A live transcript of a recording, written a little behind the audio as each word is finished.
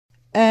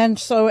And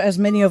so, as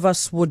many of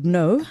us would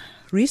know,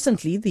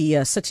 recently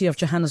the city of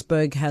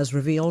Johannesburg has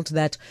revealed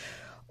that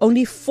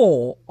only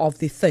 4 of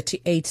the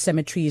 38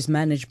 cemeteries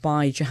managed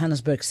by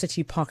Johannesburg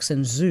City Parks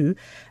and Zoo,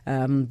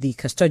 the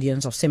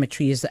custodians of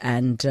cemeteries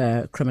and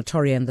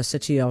crematoria in the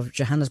city of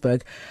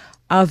Johannesburg,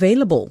 are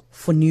available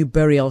for new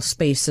burial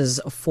spaces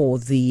for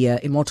the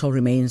immortal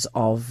remains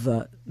of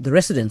the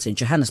residents in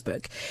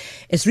Johannesburg.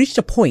 It's reached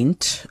a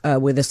point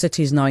where the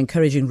city is now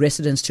encouraging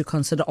residents to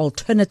consider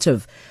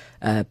alternative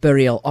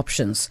burial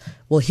options.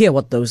 We'll hear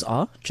what those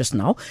are just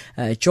now.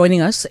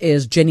 Joining us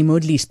is Jenny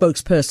Moodley,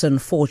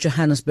 spokesperson for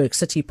Johannesburg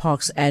City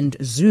Parks and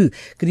Zoo.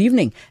 Good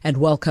evening and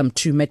welcome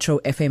to Metro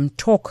FM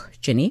Talk,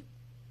 Jenny.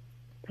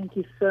 Thank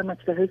you so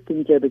much for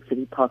hosting Joburg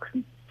City Parks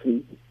and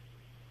Zoo.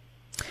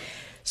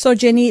 So,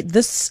 Jenny,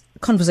 this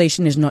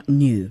conversation is not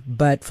new,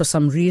 but for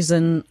some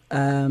reason,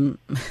 I'm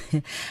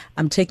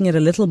taking it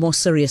a little more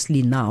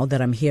seriously now that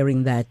I'm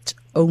hearing that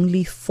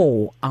only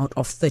 4 out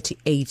of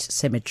 38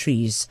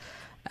 cemeteries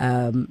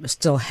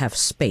still have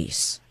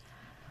space.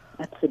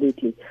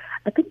 Absolutely.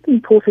 I think the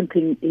important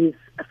thing is,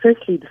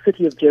 firstly, the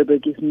city of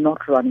Joburg is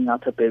not running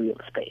out of burial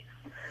space.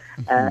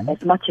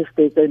 As much as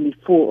there's only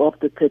 4 of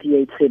the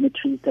 38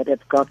 cemeteries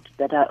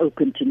that are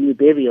open to new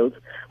burials,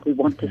 we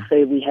want to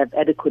say we have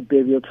adequate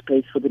burial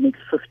space for the next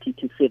 50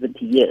 to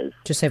 70 years.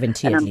 To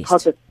 70 and at I'm least.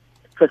 Positive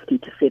 50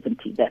 to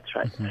 70, that's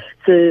right.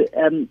 So,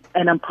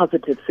 and I'm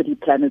positive city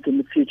planners in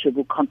the future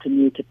will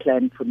continue to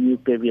plan for new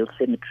burial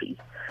cemeteries.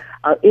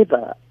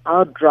 However,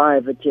 our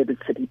drive at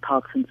Joburg City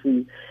Parks and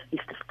Zoo is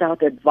to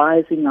start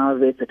advising our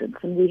residents,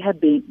 and we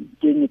have been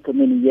doing it for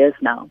many years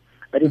now,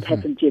 but it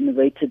hasn't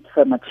generated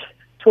so much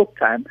talk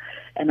time,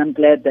 and I'm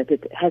glad that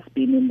it has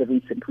been in the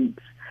recent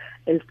weeks,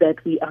 is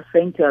that we are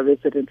saying to our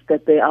residents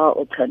that there are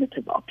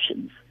alternative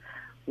options.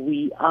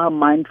 We are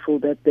mindful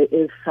that there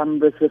is some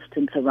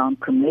resistance around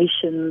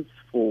cremations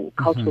for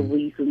cultural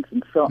reasons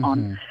and so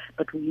on,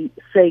 but we're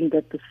saying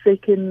that the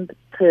second,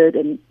 third,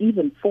 and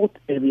even fourth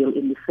burial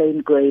in the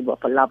same grave of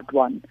a loved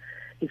one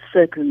is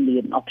certainly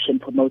an option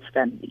for most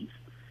families,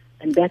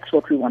 and that's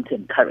what we want to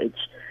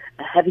encourage.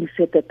 Having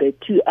said that, there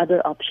are 2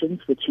 other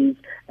options, which is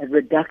a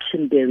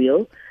reduction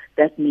burial.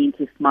 That means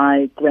if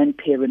my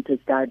grandparent has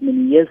died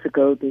many years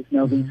ago, there's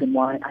no reason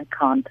why I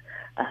can't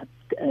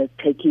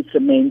take his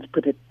remains,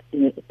 place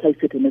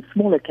it in a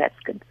smaller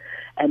casket,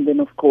 and then,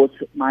 of course,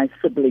 my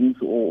siblings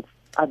or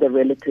other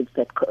relatives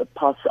that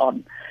pass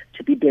on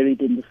to be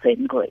buried in the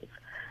same grave.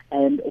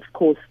 And, of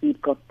course,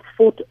 we've got the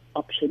 4th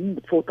option.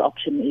 The 4th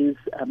option is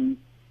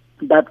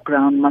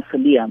above-ground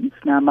mausoleums.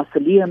 Now,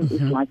 mausoleum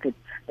is like a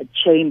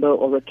chamber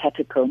or a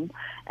catacomb,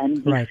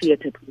 and we see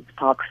it at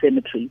Park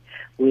Cemetery,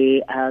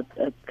 where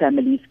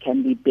families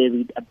can be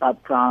buried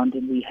above ground,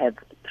 and we have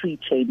 3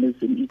 chambers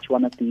in each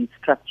one of these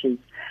structures.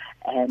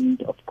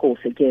 And, of course,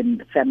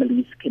 again,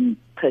 families can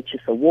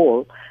purchase a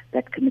wall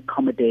that can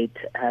accommodate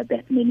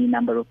that many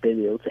number of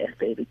burials as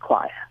they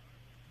require.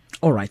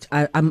 All right.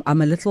 I'm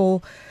a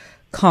little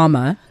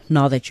calmer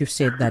now that you've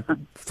said that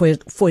for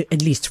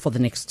at least for the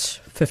next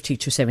 50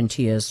 to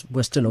 70 years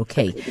we're still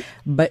okay.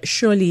 But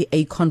surely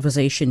a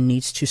conversation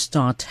needs to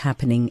start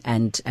happening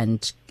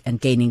and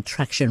gaining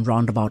traction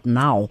roundabout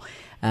now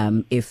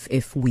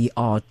if we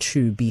are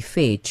to be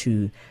fair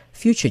to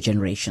future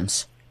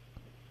generations.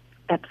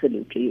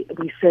 Absolutely.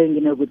 We're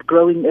saying, with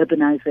growing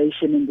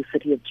urbanization in the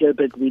city of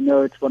Joburg, we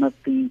know it's one of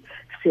the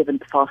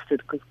 7th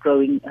fastest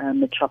growing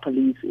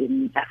metropolis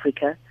in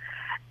Africa.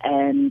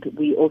 And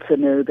we also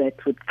know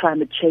that with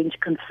climate change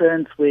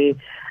concerns, where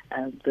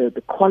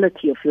the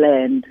quality of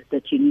land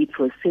that you need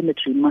for a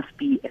cemetery must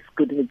be as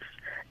good as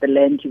the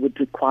land you would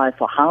require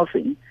for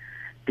housing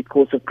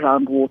because of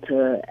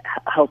groundwater,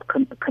 health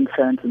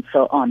concerns, and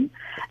so on,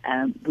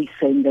 we're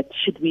saying that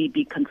should we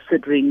be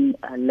considering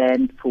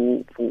land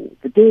for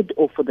the dead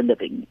or for the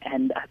living?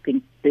 And I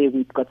think there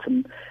we've got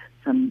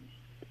some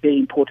very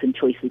important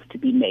choices to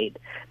be made.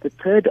 The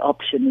 3rd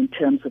option in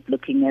terms of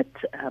looking at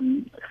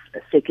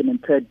second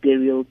and third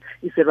burial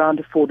is around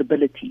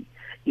affordability.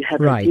 You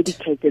have a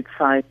dedicated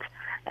site,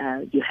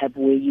 you have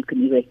where you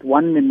can erect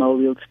 1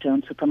 memorial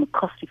stone, so from a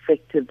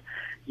cost-effective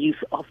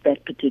use of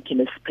that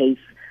particular space,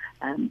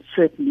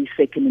 certainly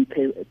second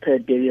and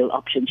third burial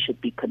options should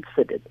be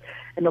considered.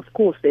 And of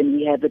course, then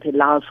we have it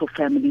allows for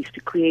families to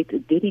create a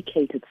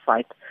dedicated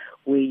site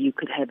where you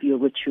could have your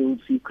rituals,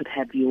 you could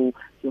have your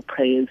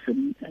prayers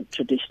and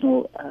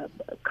traditional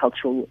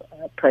cultural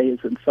prayers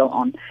and so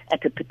on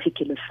at a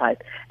particular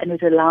site. And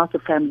it allows the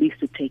families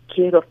to take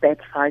care of that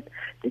site.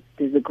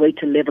 There's a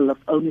greater level of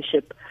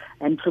ownership.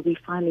 And so we're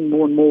finding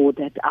more and more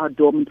that our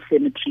dormant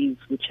cemeteries,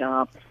 which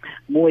are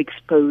more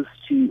exposed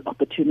to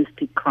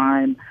opportunistic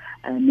crime,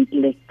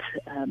 neglect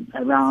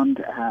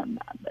around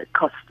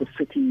cost the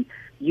city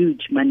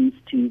huge monies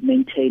to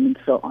maintain and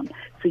so on.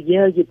 So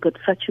here you've got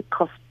such a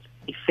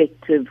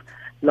cost-effective,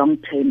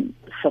 long-term,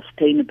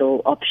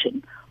 sustainable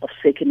option of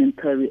second and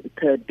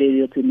third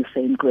burials in the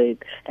same grave.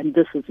 And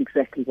this is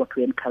exactly what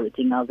we're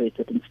encouraging our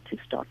residents to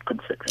start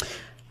considering.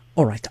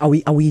 All right. Are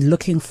we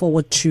looking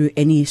forward to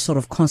any sort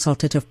of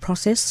consultative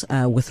process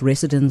with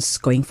residents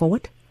going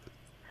forward?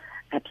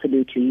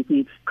 Absolutely.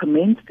 We've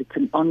commenced. It's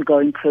an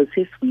ongoing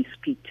process. We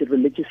speak to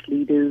religious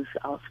leaders,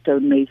 our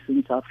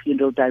stonemasons, our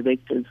funeral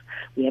directors.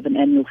 We have an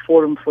annual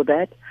forum for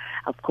that.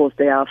 Of course,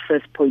 they are our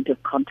first point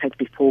of contact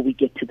before we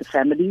get to the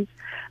families.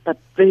 But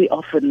very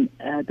often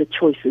the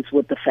choice is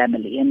with the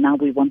family. And now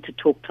we want to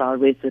talk to our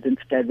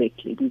residents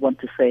directly. We want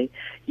to say,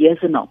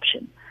 here's an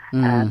option.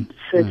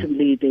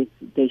 Certainly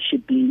there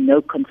should be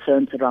no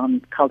concerns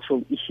around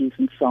cultural issues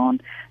and so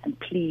on, and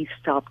please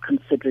start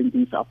considering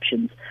these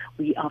options.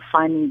 We are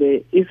finding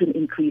there is an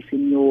increase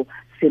in your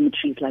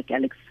cemeteries like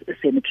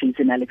cemeteries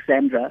in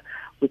Alexandra,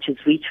 which has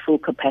reached full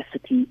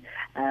capacity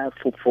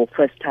for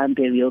first-time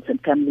burials,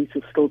 and families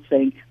are still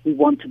saying we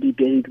want to be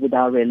buried with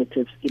our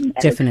relatives in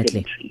Alex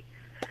Cemetery.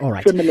 All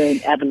right. Similar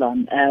in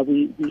Avalon,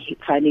 we're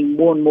finding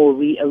more and more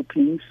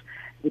reopenings,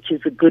 which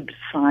is a good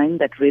sign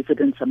that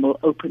residents are more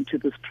open to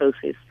this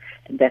process,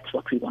 and that's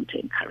what we want to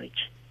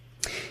encourage.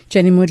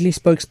 Jenny Moodley,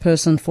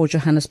 spokesperson for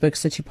Johannesburg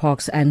City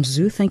Parks and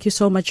Zoo, thank you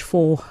so much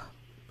for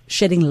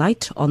shedding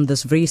light on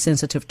this very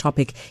sensitive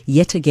topic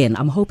yet again.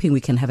 I'm hoping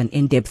we can have an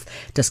in-depth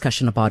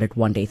discussion about it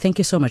one day. Thank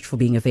you so much for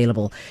being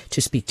available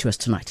to speak to us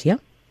tonight. Yeah?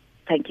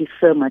 Thank you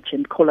so much,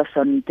 and call us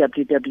on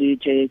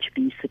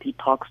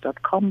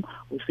www.jhbcityparks.com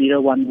or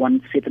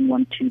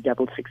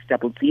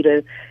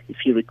 011-712-6600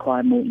 if you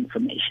require more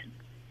information.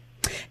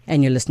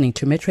 And you're listening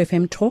to Metro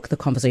FM Talk. The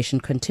conversation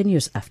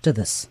continues after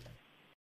this.